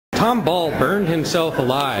Tom Ball burned himself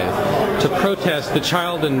alive to protest the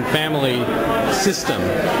child and family system.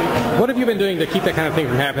 What have you been doing to keep that kind of thing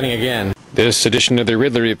from happening again? This edition of the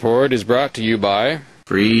Ridley Report is brought to you by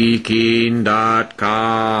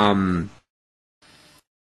Freaking.com.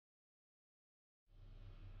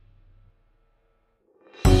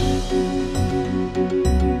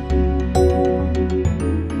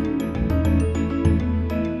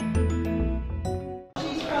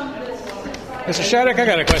 Mr. Shattuck, I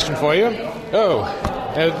got a question for you.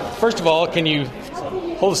 First of all, can you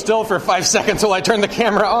hold still for 5 seconds while I turn the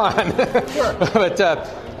camera on? Sure. But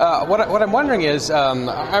what I'm wondering is,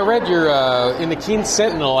 I read your in the Keene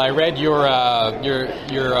Sentinel. I read your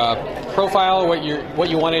profile, what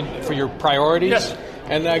you wanted for your priorities. Yes.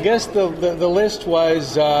 And I guess the list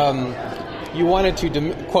was you wanted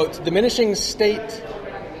to quote diminishing.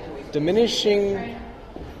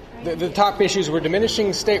 The top issues were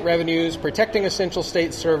diminishing state revenues, protecting essential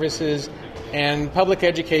state services, and public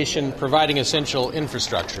education providing essential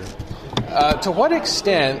infrastructure. To what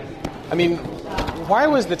extent, I mean, why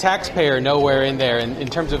was the taxpayer nowhere in there in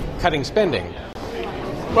terms of cutting spending?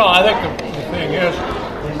 Well, I think the thing is,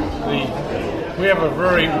 we have a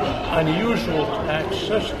very unusual tax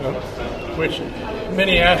system, which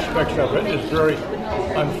many aspects of it is very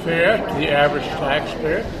unfair to the average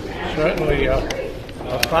taxpayer. Certainly,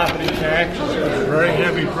 property tax is a very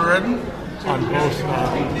heavy burden on both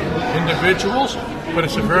individuals, but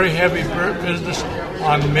it's a very heavy business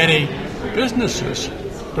on many businesses,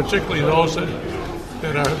 particularly those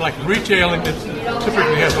that are like retailing that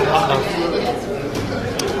typically has a lot of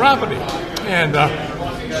property. And the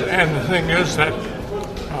thing is that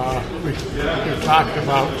we've talked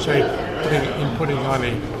about, say, putting on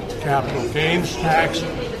a capital gains tax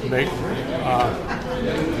to make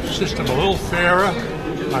the system a little fairer.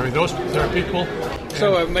 I mean, there are people.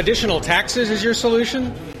 So additional taxes is your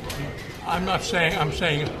solution? I'm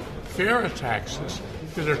saying fairer taxes,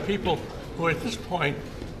 because there are people who at this point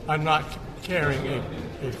are not carrying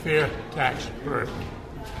a fair tax burden.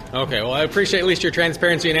 Okay, well, I appreciate at least your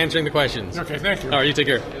transparency in answering the questions. Okay, thank you. All right, you take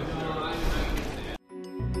care.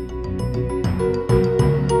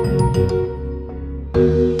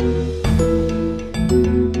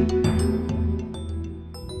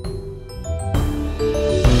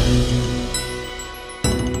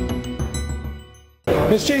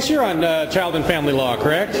 Ms. Chase, you're on child and family law,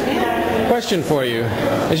 correct? Question for you.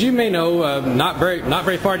 As you may know, not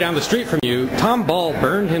very far down the street from you, Tom Ball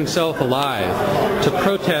burned himself alive to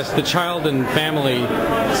protest the child and family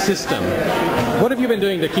system. What have you been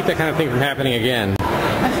doing to keep that kind of thing from happening again?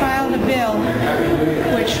 I filed a bill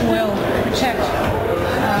which will protect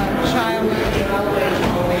child...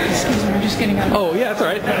 Excuse me, I'm just getting on. Oh, yeah, that's all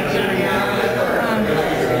right.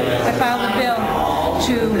 I filed a bill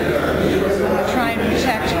to try and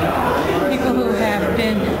protect people who have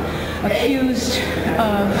been accused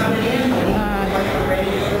of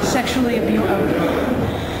sexually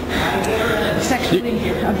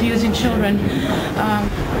abusing children,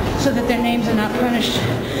 so that their names are not published,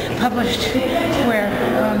 where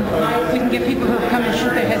we can get people who come and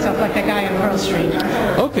shoot their heads off like that guy on Pearl Street.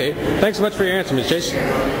 Okay, thanks so much for your answer, Ms. Chase.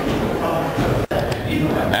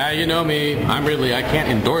 You know me, I'm Ridley. I can't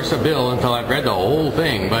endorse a bill until I've read the whole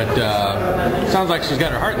thing, but sounds like she's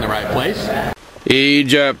got her heart in the right place.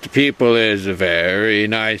 Egypt people is very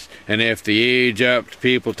nice, and if the Egypt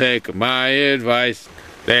people take my advice,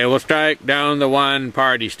 they will strike down the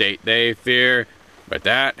one-party state they fear, but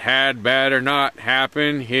that had better not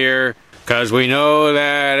happen here, 'cause we know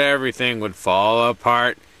that everything would fall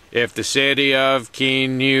apart if the city of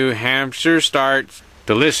Keene, New Hampshire starts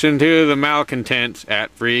to listen to the malcontents at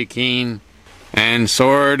Free Keene and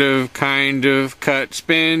kind of cut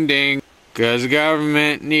spending, 'cause the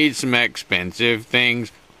government needs some expensive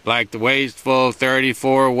things like the wasteful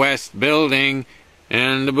 34 West building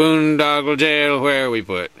and the boondoggle jail where we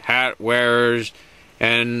put hat wearers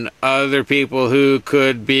and other people who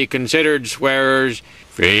could be considered swearers.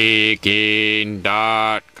 Freaking.com